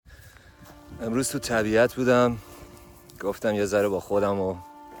امروز تو طبیعت بودم، گفتم یه ذره با خودم و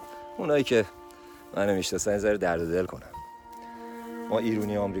اونایی که منو میشناسن یه ذره درد و دل کنم. ما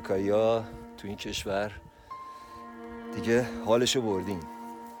ایرانی آمریکایی‌ها تو این کشور دیگه حالشو بردیم.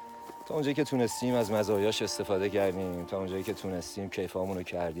 تا اونجایی که تونستیم از مزایاش استفاده کردیم، تا اونجایی که تونستیم کیفامونو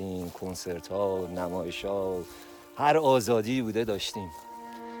کردیم، کنسرت‌ها و نمایش‌ها و هر آزادی بوده داشتیم.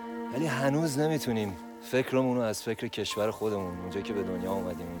 ولی هنوز نمیتونیم فکرمون رو از فکر کشور خودمون، اونجایی که به دنیا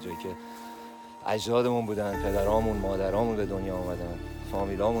اومدیم، اونجایی که اجدادمون بودن، پدرامون، مادرامون به دنیا اومدن،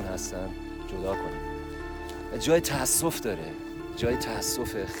 فامیلامون هستن، جدا کنیم. جای تأسف داره، جای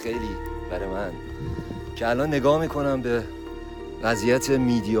تأسف خیلی برای من که الان نگاه میکنم به وضعیت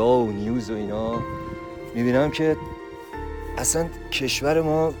میدیا و نیوز و اینا، میبینم که اصلا کشور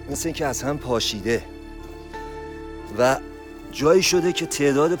ما مثل این که از هم پاشیده و جایی شده که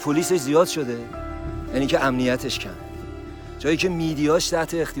تعداد پلیسش زیاد شده، یعنی که امنیتش کمه. جایی که میدیاش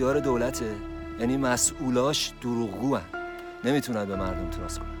تحت اختیار دولته، یعنی مسئولاش دروغگوان، نمیتونن به مردم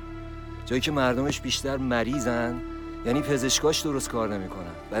تراس کنن. جایی که مردمش بیشتر مریضن، یعنی پزشکاش درست کار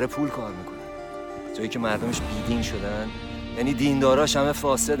نمیکنن، برای پول کار میکنن. جایی که مردمش بیدین شدن، یعنی دینداراش همه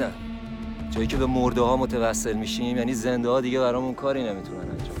فاسدن. جایی که به مرده ها متوسل میشیم، یعنی زنده ها دیگه برامون کاری نمیتونن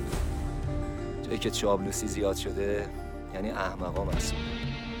انجام بدن. جایی که چابلوسی زیاد شده، یعنی احمقا مسئولن.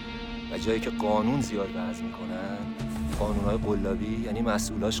 و جایی که قانون زیاد وضع میکنن، قانونهای قلابی، یعنی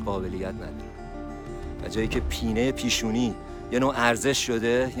مسئولاش قابلیت ندارن. و جایی که پینه پیشونی یه نوع ارزش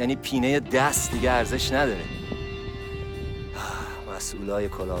شده، یعنی پینه دست دیگه ارزش نداره. مسئولای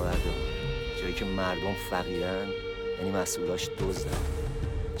کلاهبردار. جایی که مردم فقیرن، یعنی مسئولاش دزدن.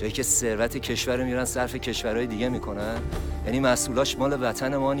 جایی که ثروت کشور رو میرن صرف کشورهای دیگه میکنن، یعنی مسئولاش مال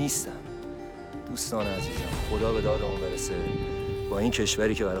وطن ما نیستن. دوستان عزیزم، خدا به دادمون برسه با این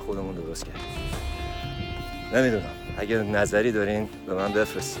کشوری که برای خودمون درست کردیم. نمیدونم، اگه نظری دارین به من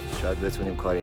بفرستید، شاید بتونیم کاری